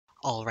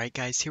Alright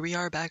guys, here we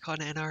are back on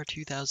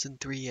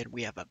NR2003 and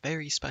we have a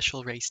very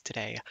special race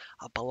today.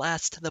 A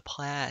blast to the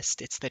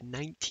past. It's the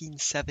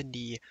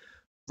 1970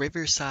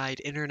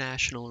 Riverside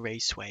International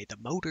Raceway, the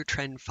Motor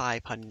Trend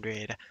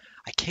 500.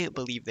 I can't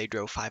believe they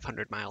drove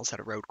 500 miles at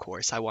a road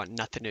course. I want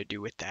nothing to do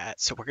with that.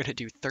 So we're going to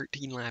do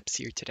 13 laps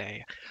here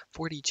today.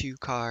 42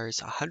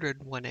 cars,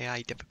 101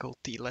 AI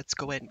difficulty. Let's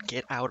go ahead and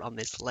get out on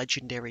this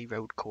legendary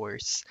road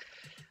course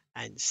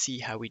and see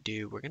how we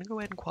do. We're going to go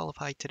ahead and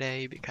qualify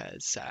today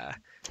because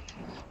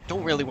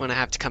don't really want to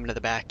have to come to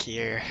the back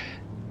here.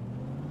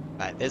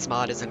 But this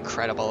mod is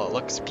incredible. It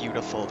looks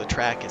beautiful. The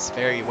track is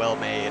very well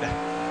made.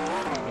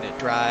 And it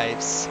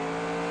drives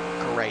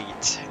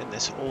great in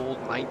this old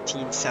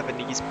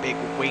 1970s big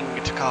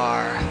winged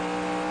car.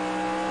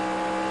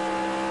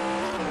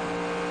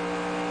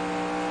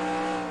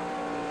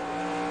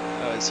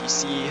 As you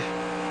see,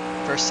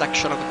 first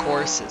section of the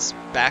course is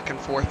back and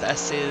forth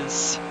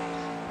S's.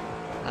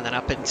 And then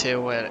up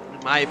into what, in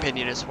my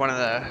opinion, is one of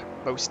the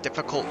most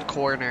difficult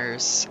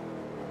corners.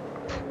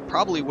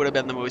 Probably would have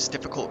been the most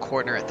difficult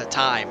corner at the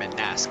time in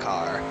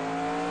NASCAR.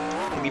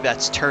 I believe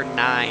that's turn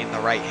 9, the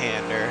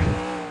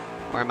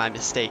right-hander. Or am I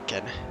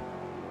mistaken?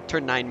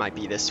 Turn 9 might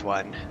be this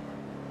one.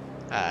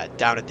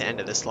 Down at the end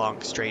of this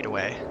long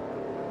straightaway.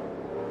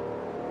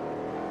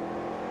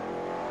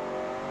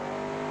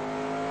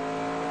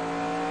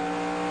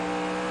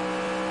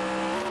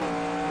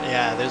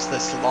 Yeah, there's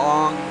this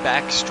long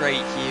back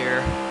straight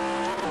here.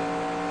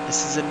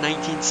 This is in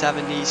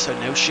 1970, so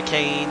no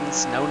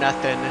chicanes, no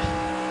nothing.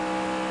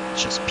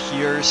 It's just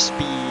pure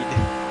speed.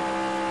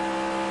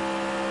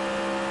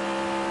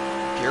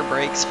 If your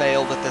brakes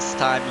failed at this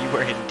time, you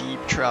were in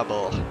deep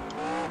trouble.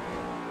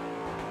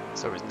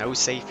 So there was no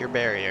safer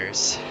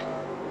barriers.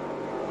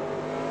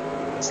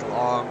 This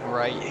long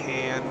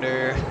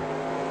right-hander.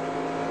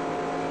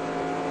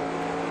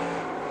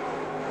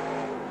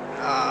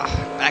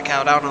 Back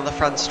out on the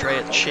front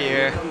stretch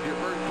here.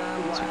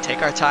 So we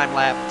take our time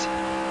left.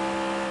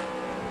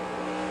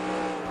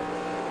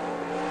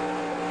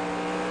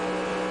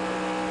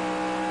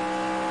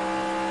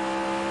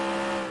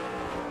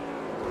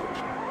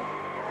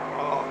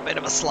 Oh, a bit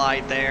of a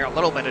slide there, a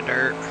little bit of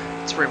dirt.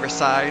 It's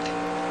Riverside.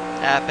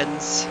 It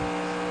happens.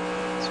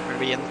 So we're going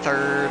to be in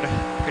third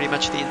pretty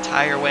much the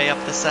entire way up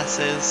the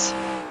S's.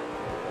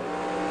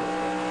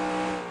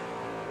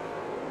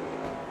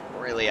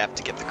 Really have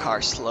to get the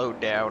car slowed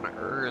down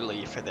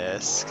early for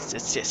this, because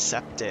it's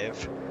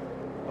deceptive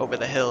over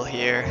the hill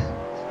here.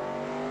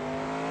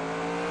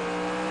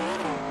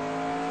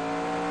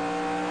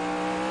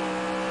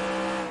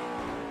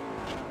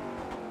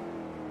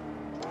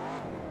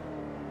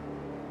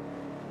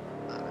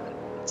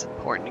 It's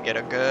important to get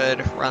a good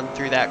run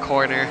through that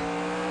corner.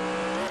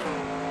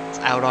 It's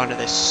out onto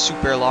this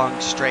super long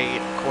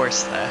straight. Of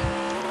course, the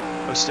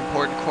most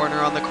important corner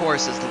on the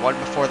course is the one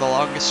before the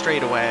longest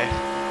straightaway.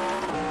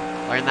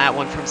 Learned that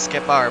one from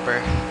Skip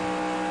Barber.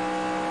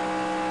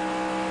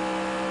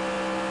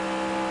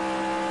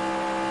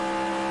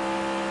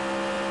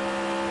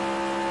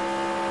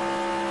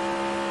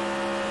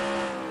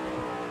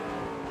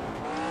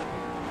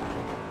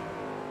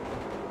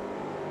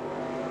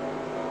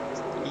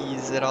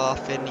 Ease it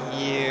off in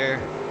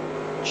here.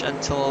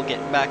 Gentle,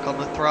 getting back on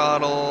the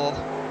throttle.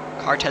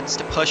 Car tends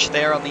to push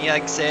there on the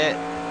exit.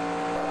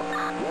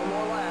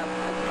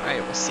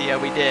 Alright, we'll see how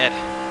we did.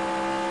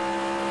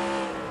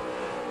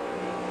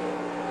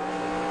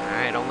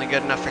 Only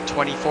good enough for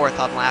 24th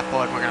on lap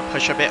 1. We're going to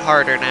push a bit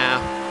harder now.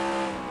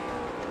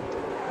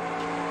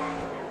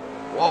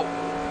 Whoa.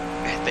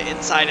 Hit the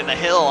inside of the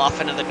hill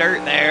off into the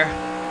dirt there.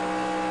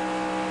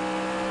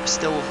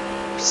 Still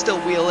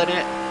wheeling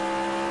it.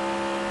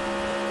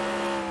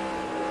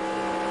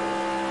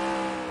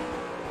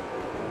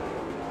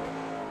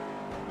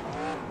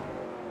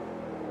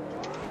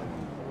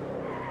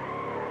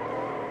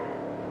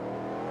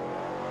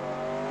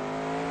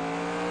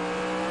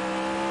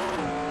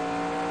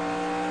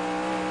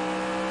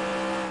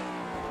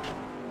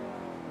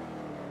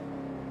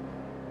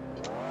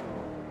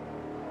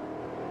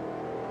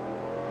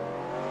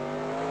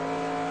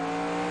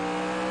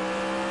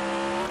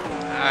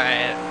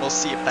 Alright, we'll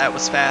see if that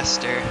was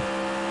faster.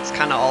 It's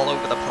kind of all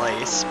over the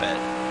place, but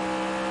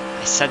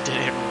I sent it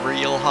in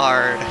real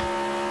hard.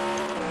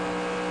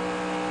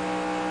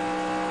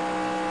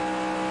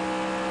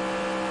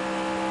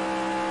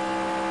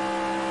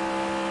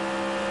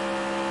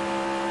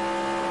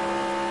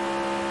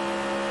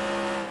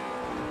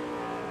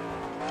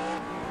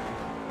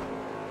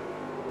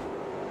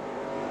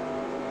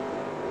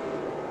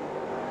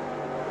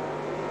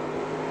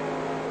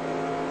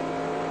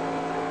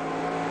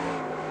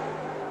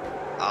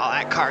 Oh,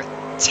 that car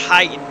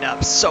tightened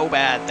up so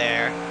bad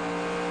there.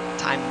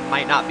 Time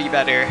might not be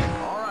better.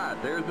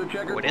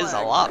 Oh, it is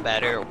a lot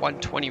better.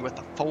 120 with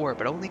a 4,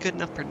 but only good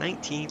enough for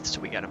 19th,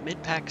 so we got a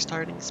mid-pack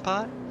starting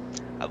spot.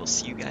 I will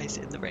see you guys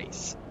in the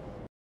race.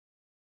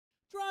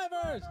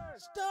 Drivers,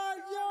 start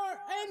your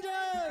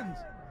engines!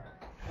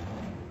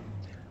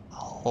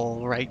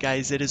 Alright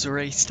guys, it is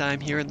race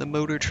time here in the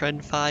Motor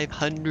Trend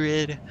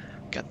 500.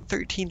 Got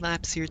 13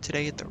 laps here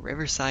today at the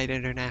Riverside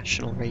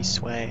International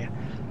Raceway.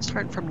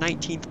 Starting from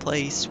 19th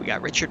place, we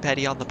got Richard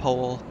Petty on the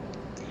pole.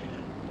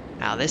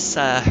 Now this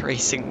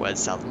racing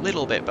was a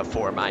little bit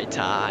before my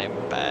time,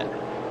 but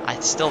I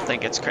still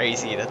think it's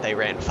crazy that they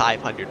ran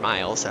 500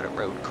 miles at a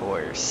road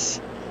course.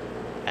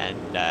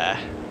 And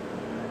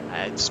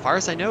as far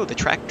as I know, the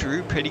track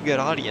drew pretty good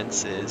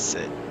audiences.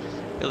 It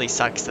really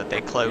sucks that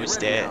they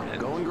closed it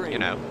and, you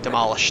know,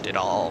 demolished it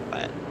all,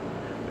 but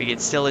we can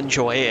still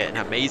enjoy it in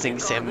amazing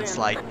sims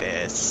like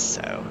this.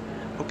 So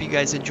hope you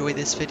guys enjoy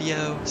this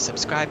video.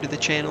 Subscribe to the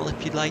channel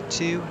if you'd like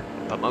to,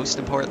 but most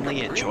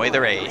importantly, enjoy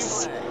the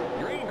race.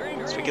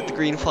 So we get the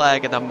green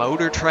flag at the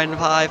Motor Trend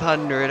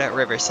 500 at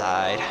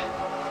Riverside.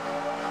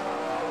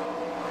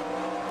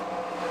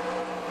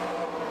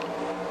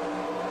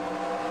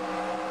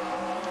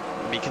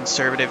 Be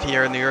conservative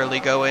here in the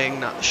early going,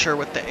 not sure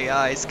what the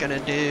AI is gonna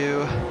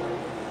do.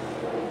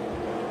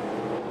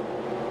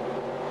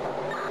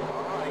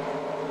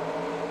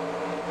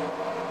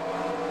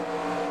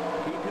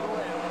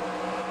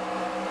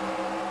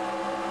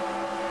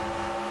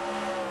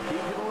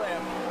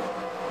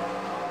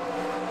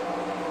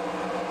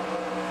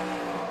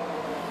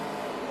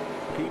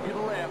 Keep to the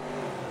left.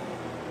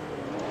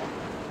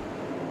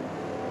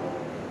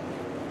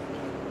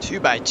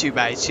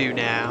 2x2x2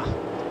 now.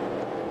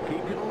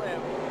 Keep to the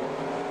left.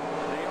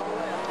 Stay on the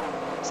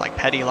left. It's like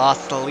Petty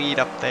lost the lead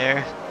up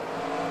there.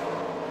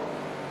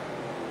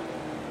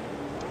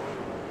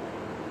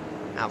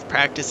 Now if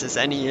practice is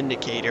any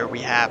indicator, we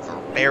have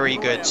a very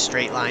good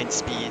straight line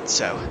speed,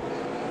 so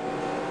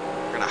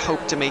we're gonna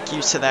hope to make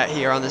use of that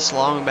here on this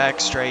long back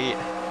straight,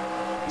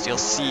 as you'll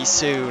see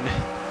soon.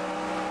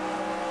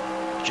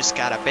 Just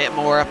got a bit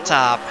more up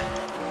top.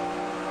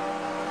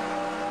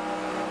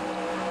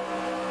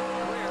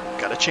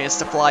 Got a chance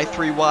to fly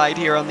 3 wide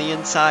here on the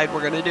inside.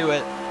 We're gonna do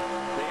it.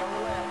 Stay on the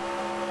left.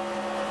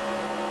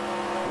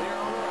 Clear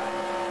on the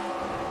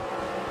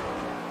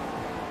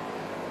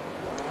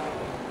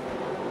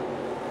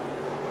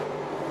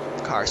right.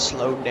 The car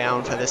slowed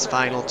down for this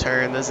final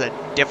turn. This is a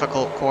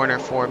difficult corner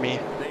for me.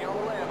 Stay on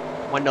the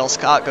left. Wendell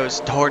Scott goes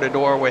door to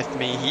door with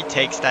me. He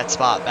takes that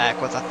spot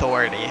back with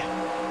authority.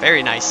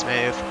 Very nice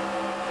move.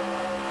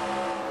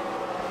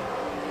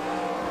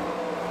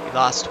 We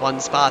lost 1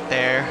 spot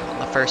there on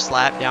the first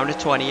lap, down to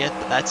 20th,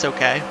 but that's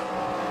okay.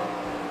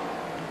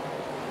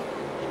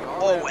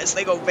 Oh, as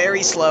they go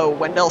very slow,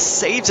 Wendell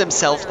saves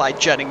himself by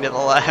jutting to the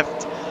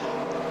left.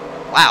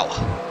 Wow.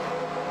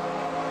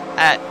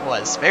 That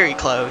was very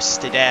close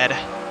to dead.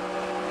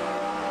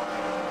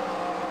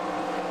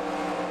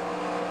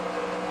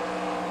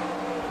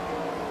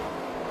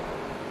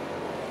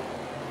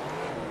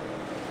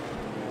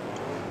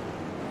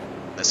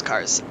 This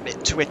car's a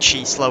bit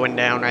twitchy, slowing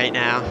down right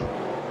now.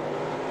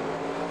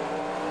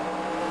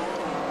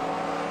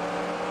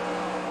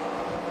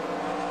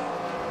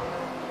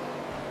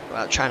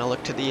 About trying to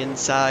look to the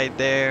inside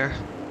there.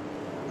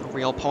 A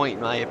real point,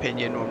 in my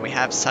opinion, when we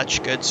have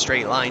such good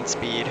straight line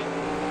speed.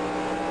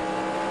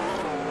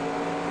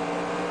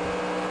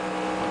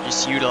 We'll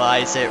just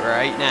utilize it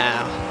right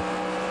now.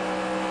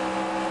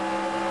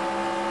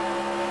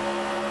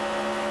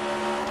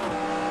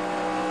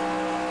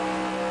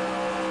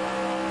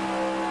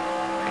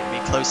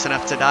 Close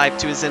enough to dive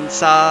to his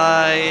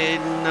inside.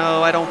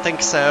 No, I don't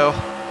think so.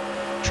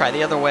 Try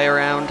the other way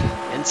around,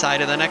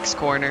 inside of the next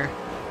corner.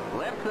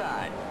 Left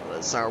side.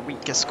 This is our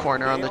weakest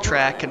corner on the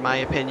track, in my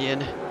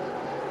opinion. Keep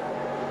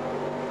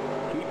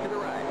to the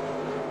right.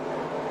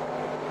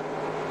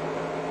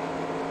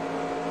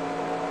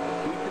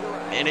 Keep to the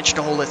right. Managed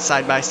to hold it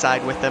side by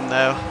side with them,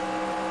 though.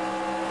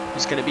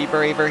 Who's going to be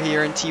braver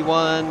here in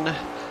T1?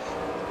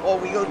 Oh,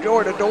 we go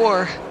door to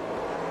door.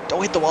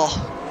 Don't hit the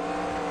wall.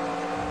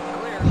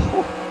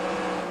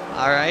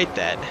 Alright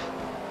then.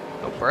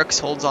 Oh, Brooks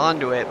holds on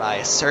to it by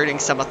asserting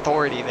some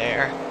authority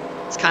there.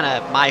 It's kind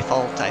of my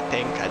fault, I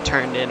think. I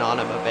turned in on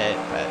him a bit,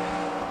 but...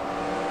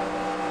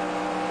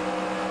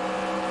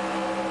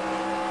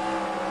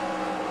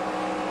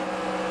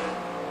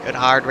 good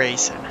hard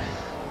racing.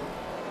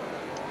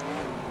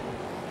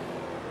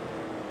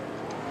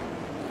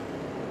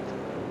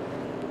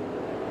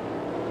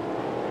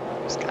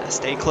 Just gotta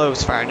stay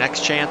close for our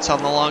next chance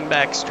on the long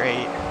back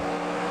straight.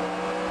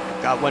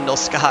 Got Wendell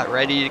Scott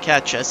ready to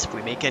catch us if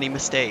we make any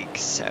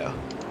mistakes, so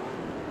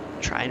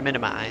try and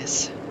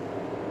minimize.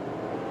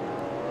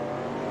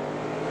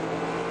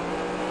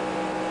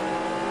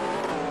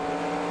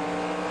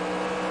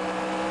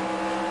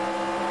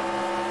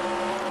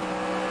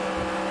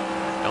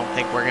 I don't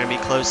think we're going to be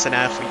close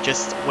enough. We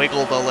just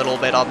wiggled a little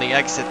bit on the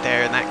exit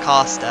there, and that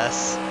cost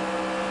us.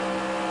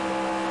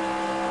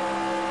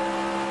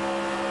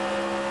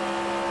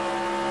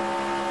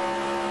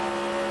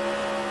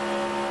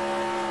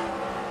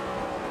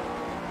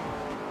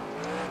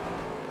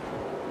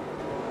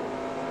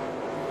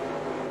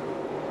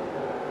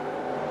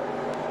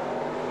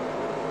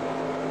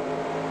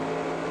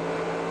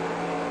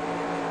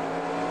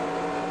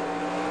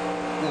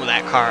 Ooh,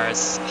 that car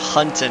is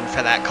hunting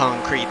for that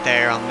concrete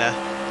there on the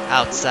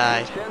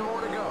outside. 10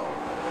 more to go.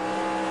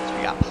 So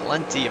we got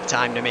plenty of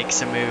time to make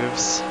some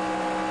moves.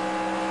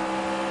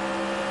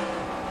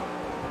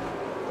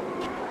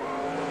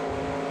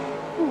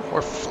 Ooh,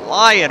 we're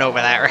flying over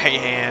that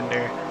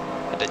right-hander.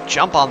 Had to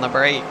jump on the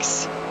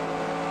brakes.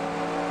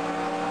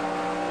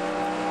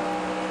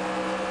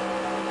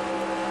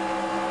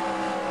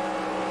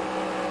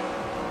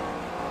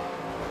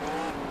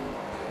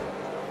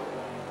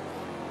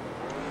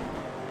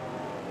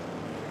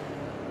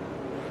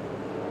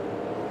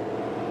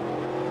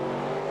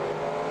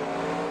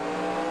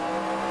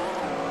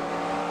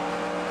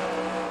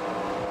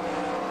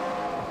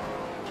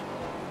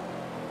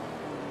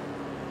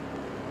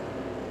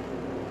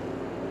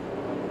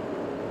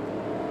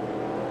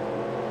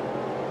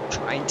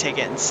 Try and take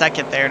it in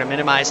second there to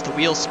minimize the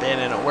wheel spin,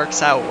 and it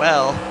works out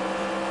well.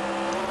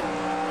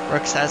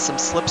 Brooks has some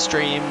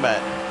slipstream, but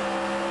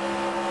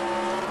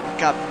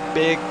got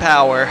big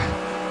power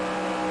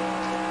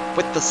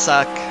with the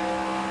suck.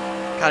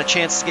 Got a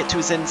chance to get to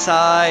his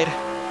inside.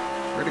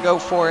 We're gonna go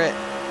for it.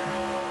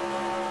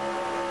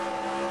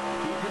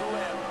 Keep to the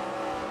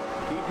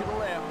left. Keep to the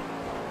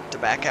left. To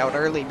back out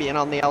early, being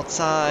on the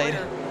outside.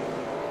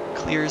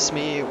 Clears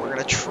me. We're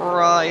gonna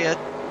try a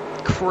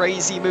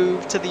crazy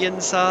move to the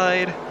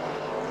inside.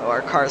 Oh,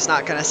 our car's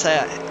not gonna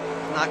stick.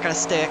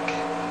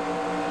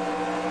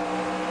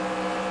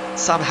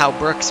 Somehow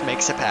Brooks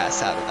makes a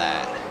pass out of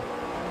that.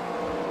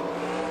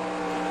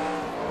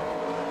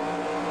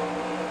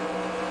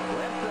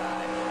 Left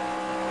side.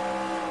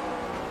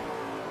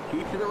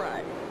 Keep to the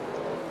right.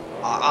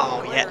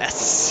 Oh,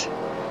 yes.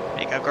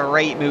 Make a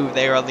great move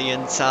there on the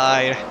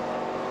inside.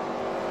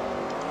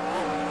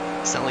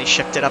 Suddenly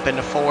shifted up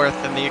into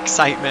fourth in the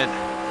excitement.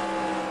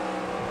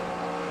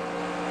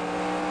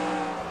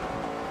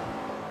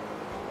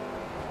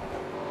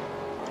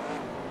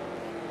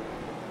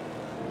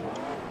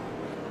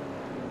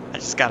 I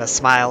just got a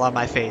smile on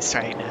my face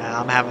right now.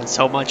 I'm having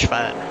so much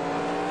fun.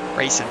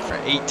 Racing for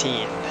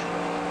 18th.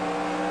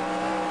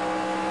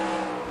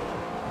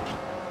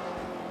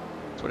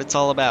 That's what it's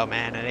all about,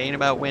 man. It ain't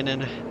about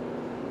winning.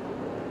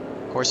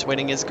 Of course,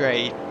 winning is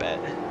great, but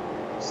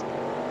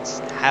just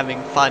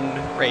having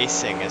fun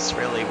racing is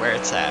really where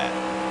it's at.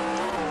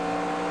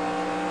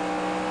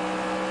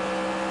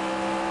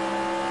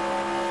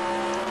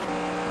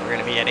 We're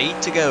gonna be at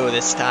 8 to go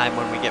this time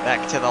when we get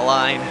back to the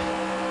line.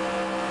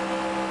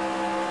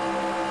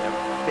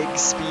 Big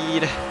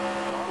speed.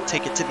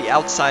 Take it to the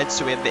outside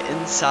so we have the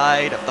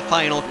inside of the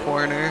final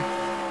corner.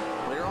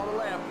 Clear on the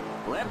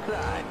left. Left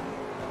side.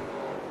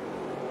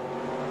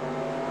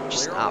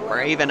 Just not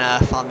brave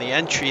enough on the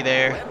entry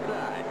there. Left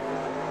side.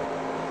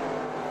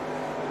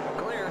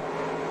 Clear.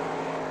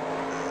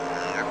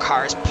 Our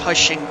car's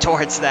pushing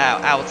towards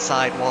that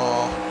outside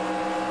wall.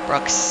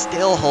 Brooks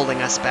still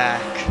holding us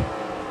back.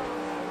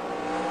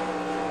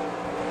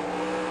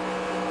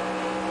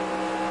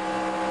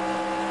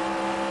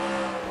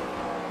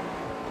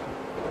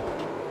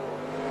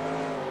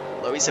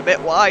 He's a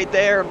bit wide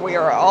there, and we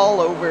are all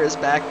over his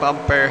back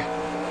bumper.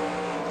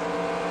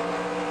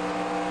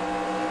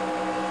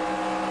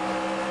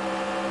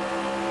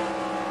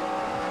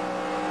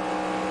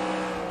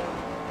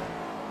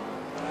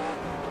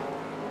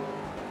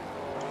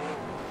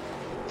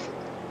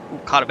 Ooh,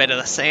 caught a bit of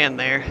the sand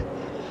there.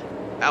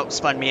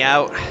 Outspun me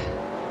out.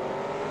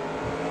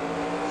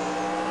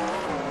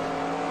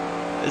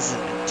 This is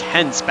an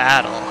intense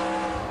battle.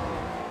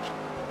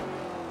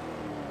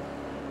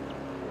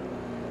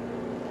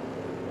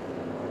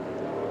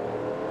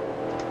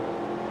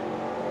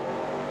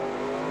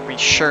 We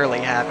surely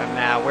have him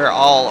now. We're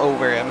all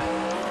over him.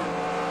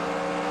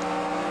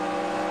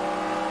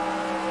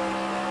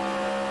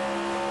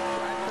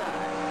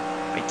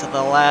 Wait till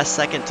the last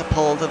second to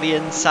pull to the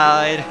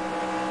inside.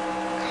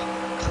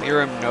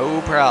 Clear him,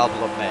 no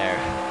problem there.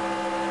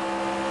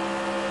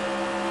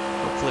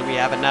 Hopefully we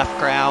have enough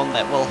ground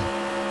that will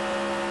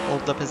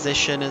hold the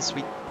position as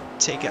we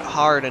take it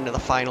hard into the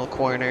final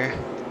corner.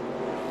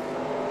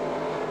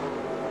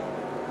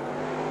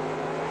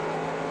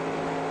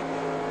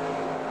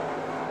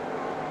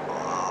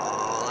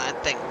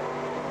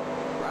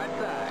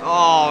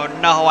 Oh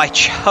no, I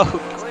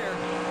choked.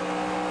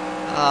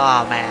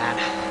 Oh man.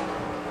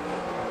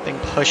 Thing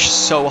pushed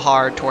so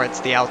hard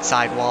towards the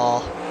outside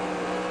wall.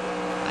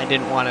 I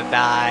didn't want to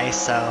die,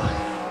 so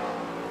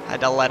I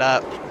had to let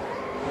up.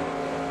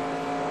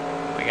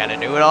 We gotta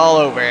do it all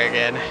over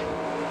again.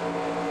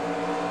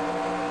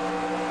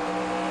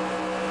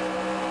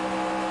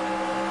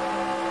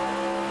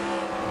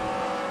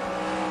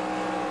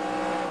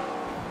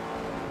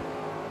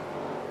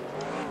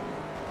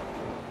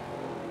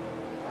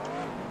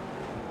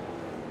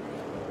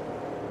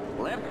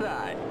 Left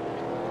side.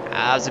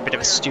 That was a bit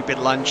of a stupid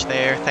lunge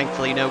there.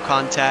 Thankfully, no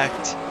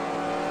contact.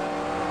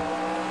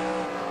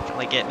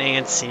 Definitely getting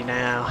antsy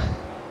now.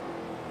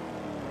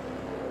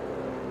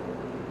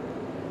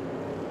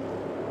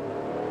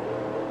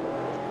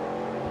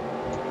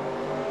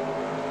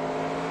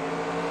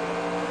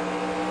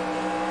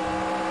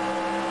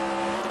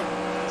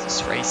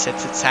 This race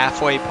hits its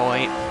halfway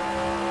point.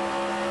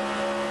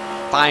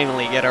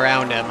 Finally get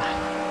around him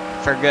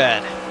for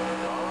good.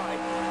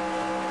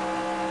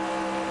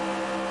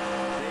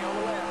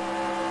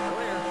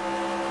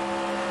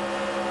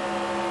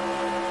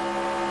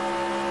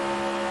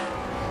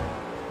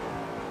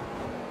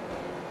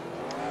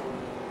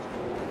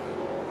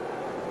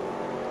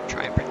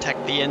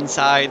 Protect the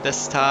inside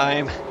this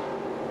time.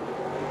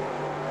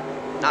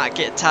 Not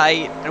get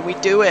tight, and we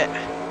do it.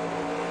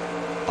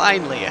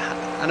 Finally,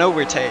 an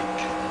overtake.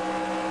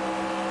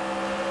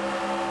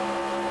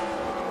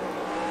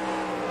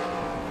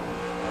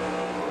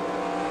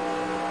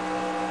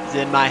 It's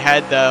in my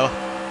head though.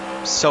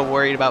 I'm so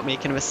worried about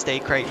making a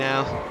mistake right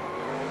now.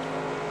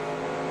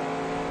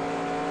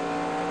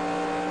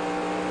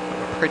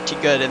 We're pretty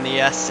good in the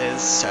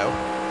S's, so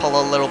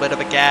pull a little bit of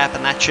a gap,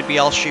 and that should be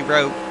all she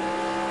wrote.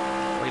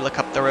 We look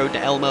up the road to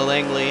Elmo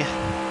Langley.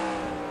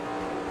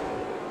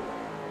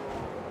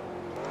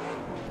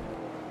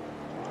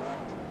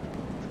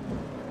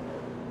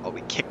 Oh,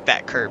 we kicked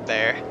that curb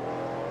there.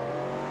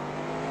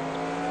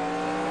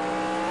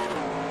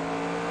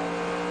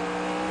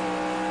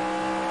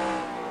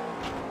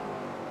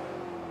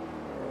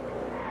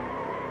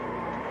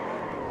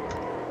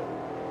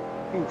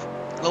 Ooh,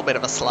 a little bit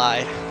of a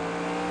slide.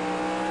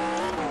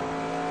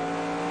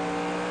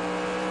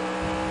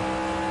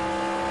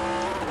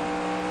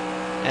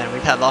 And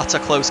we've had lots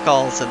of close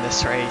calls in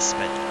this race,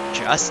 but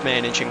just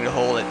managing to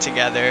hold it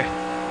together.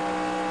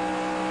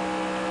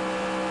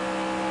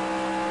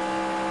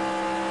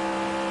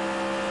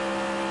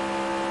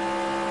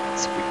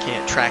 So we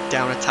can't track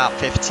down a top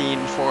 15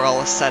 before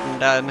all is said and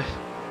done.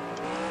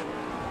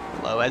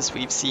 Although, as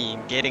we've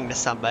seen, getting to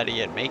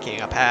somebody and making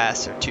a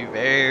pass are two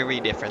very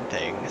different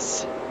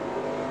things.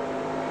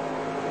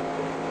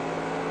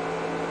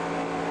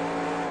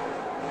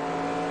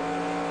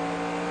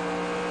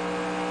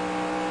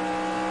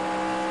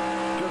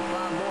 Just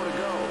 5 more to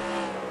go.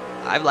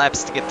 5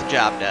 laps to get the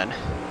job done.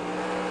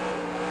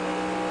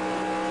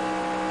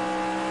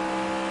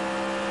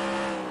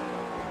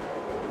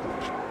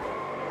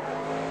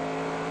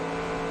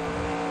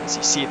 As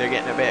you see, they're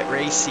getting a bit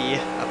racy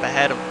up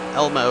ahead of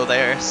Elmo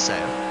there, so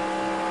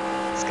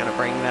it's gonna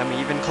bring them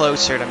even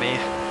closer to me.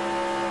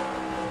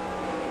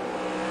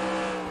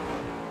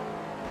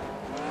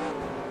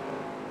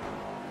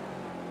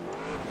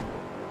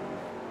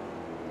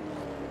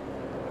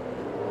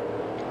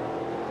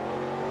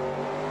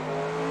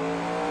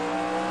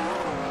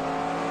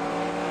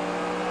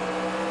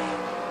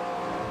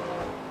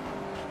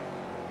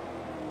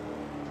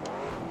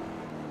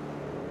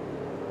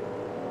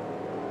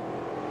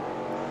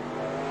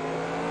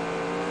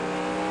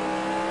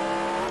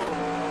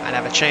 Might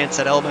have a chance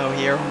at Elmo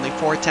here, only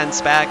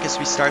 4/10ths back as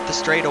we start the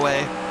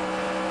straightaway.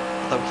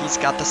 Although he's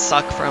got the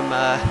suck from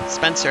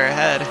Spencer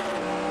ahead.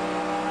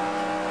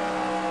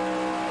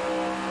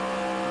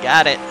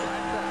 Got it.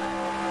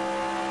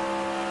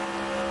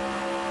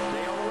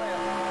 Stay on the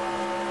left.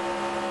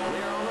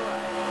 Clear on the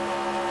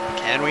right.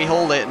 Can we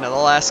hold it into the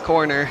last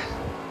corner?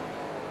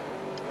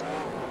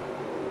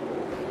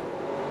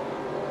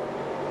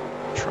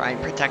 Try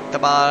and protect the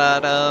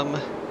bottom.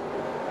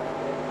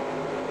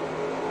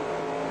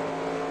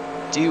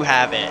 Do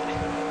have it.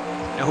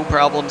 No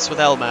problems with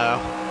Elmo.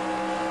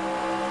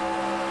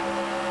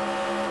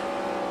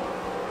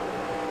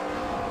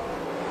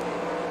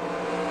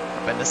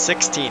 Up in the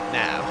 16th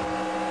now.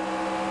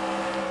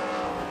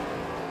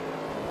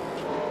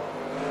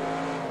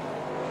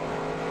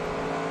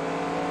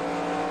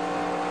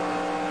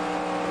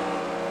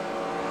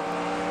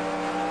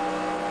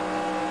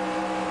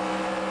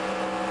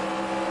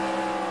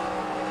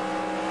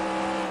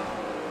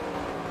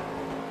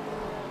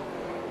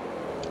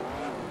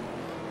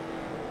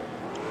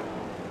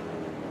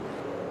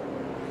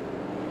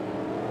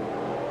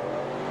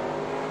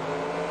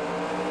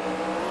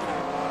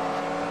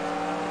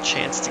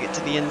 Chance to get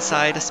to the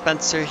inside of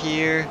Spencer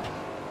here.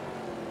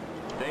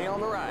 Stay on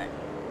the right.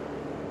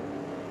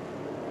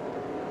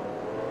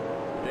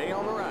 Stay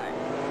on the right.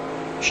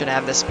 Should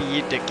have the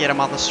speed to get him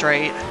on the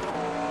straight. Still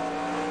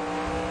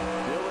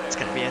It's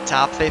there. going to be a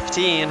top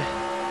 15.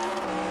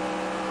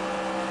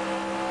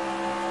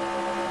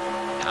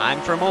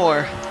 Time for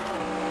more.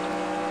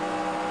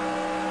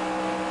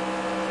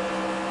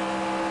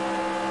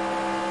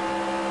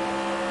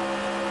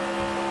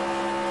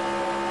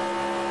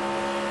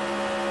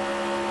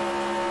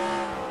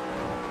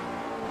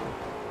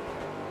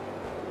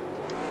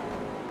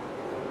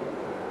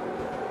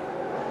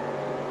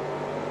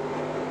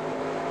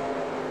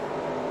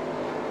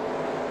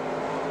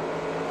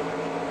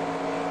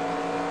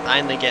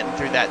 Finally getting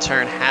through that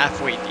turn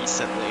halfway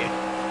decently.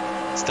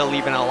 Still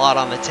leaving a lot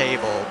on the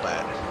table,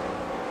 but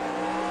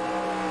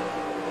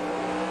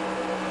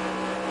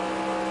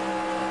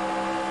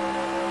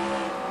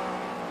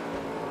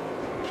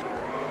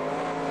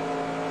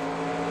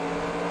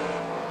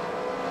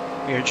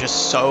we are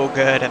just so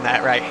good in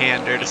that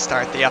right-hander to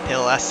start the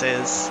uphill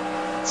S's.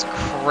 It's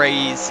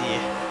crazy.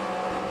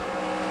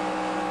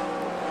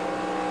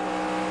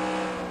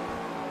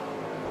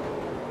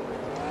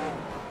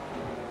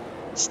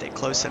 Stay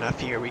close enough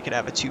here, we could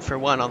have a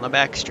 2-for-1 on the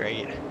back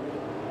straight. On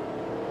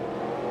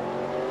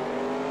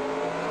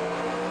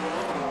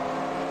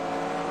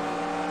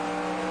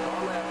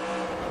left.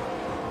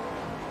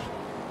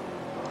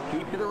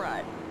 Keep to the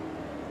right.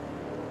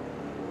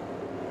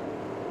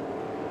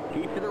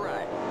 Keep to the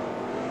right.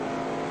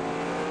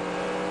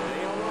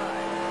 Stay on the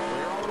right.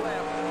 Clear on the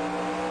left.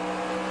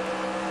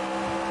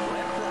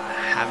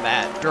 Have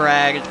that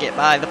drag to get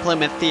by the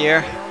Plymouth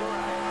here.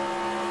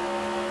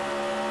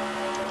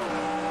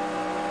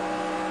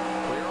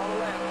 Clear on the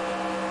left.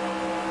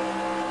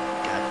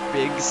 Got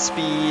big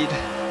speed.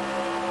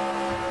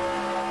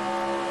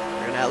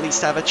 We're gonna at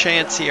least have a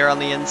chance here on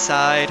the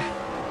inside.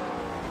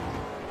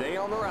 Stay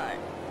on the right.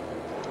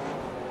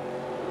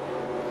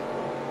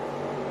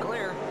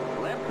 Clear.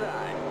 Left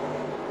side.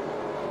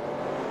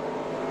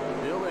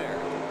 Still there.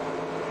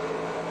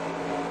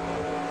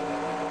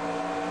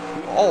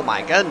 Oh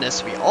my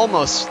goodness, we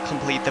almost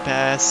complete the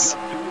pass. Two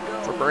to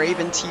go. For Brave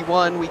and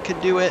T1, we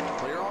could do it.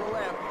 Clear on the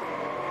left.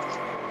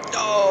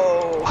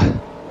 No!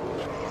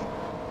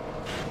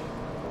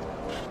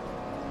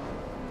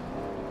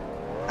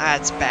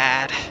 That's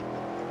bad.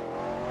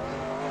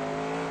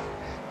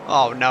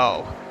 Oh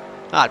no,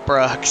 not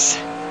Brooks.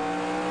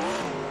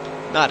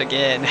 Not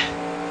again.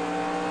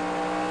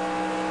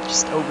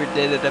 Just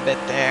overdid it a bit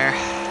there.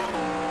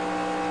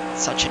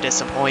 Such a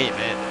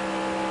disappointment.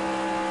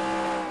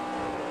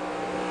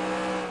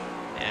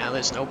 Yeah,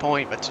 there's no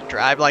point but to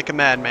drive like a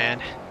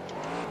madman.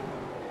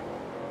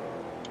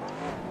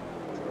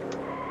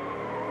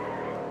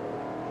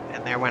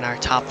 And there went our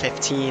top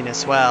 15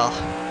 as well.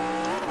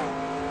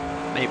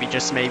 Maybe,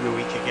 just maybe,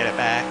 we could get it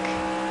back.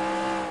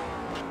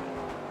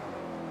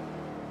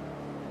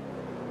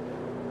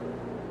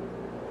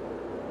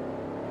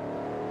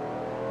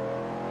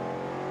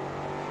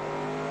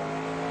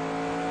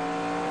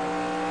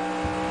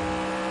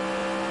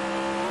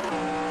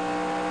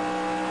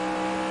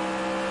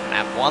 And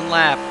have one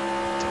lap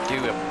to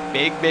do a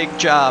big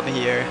job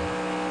here.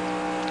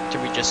 Do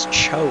we just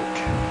choke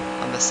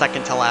on the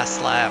second to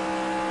last lap?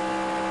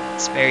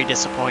 It's very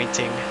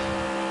disappointing.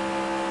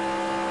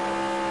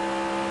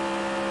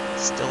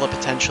 Still a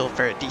potential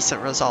for a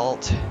decent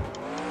result.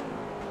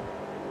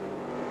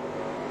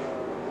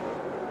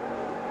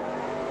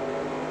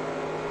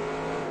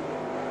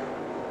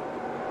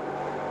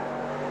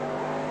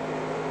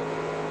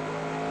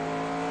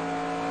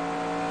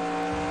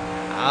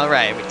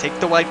 Alright, we take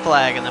the white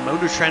flag in the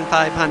Motor Trend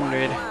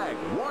 500. Flag.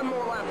 One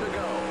more lap to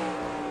go.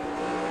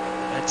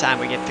 That time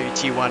we get through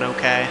T1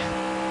 okay.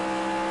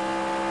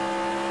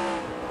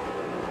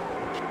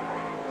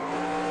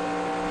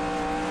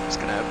 Just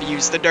gonna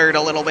abuse the dirt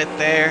a little bit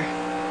there.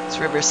 It's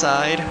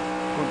Riverside.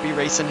 Wouldn't be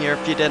racing here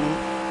if you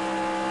didn't.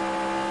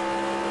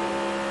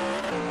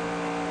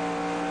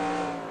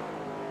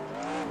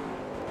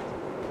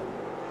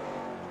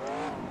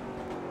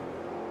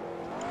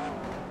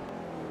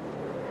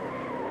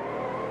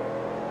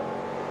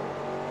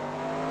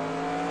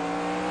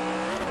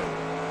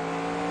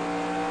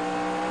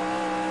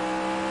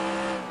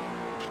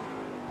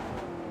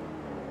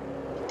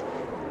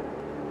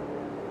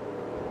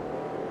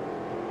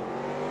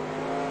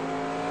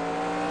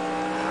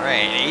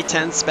 Alright,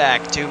 8/10ths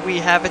back. Do we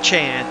have a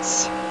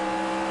chance?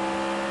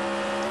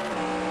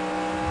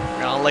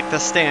 We're gonna lick the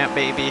stamp,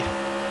 baby.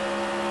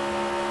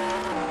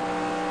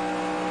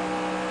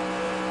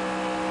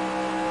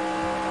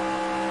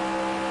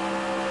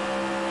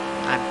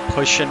 I'm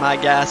pushing my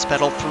gas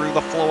pedal through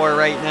the floor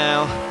right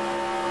now.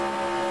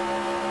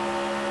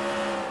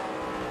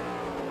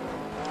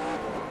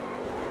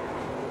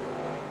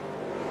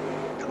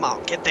 Come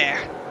on, get there.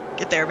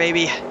 Get there,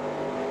 baby.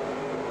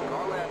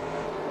 Car left.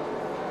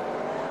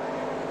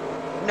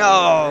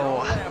 No!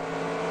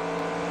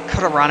 Left.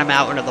 Could have run him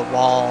out into the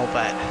wall,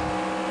 but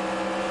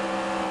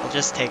I'll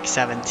just take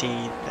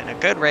 17th. And a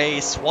good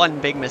race, one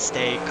big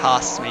mistake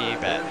cost me,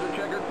 but There's the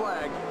checkered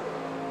flag.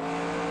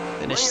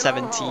 finished Bring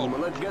it on 17th. home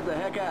and let's get the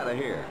heck out of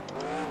here.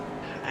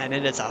 And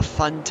it is a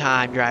fun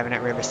time driving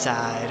at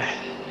Riverside.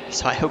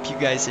 So I hope you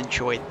guys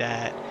enjoyed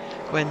that.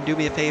 Go ahead and do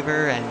me a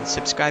favor and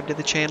subscribe to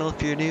the channel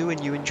if you're new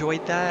and you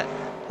enjoyed that.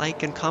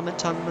 Like and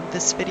comment on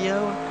this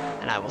video,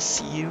 and I will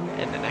see you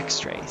in the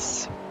next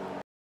race.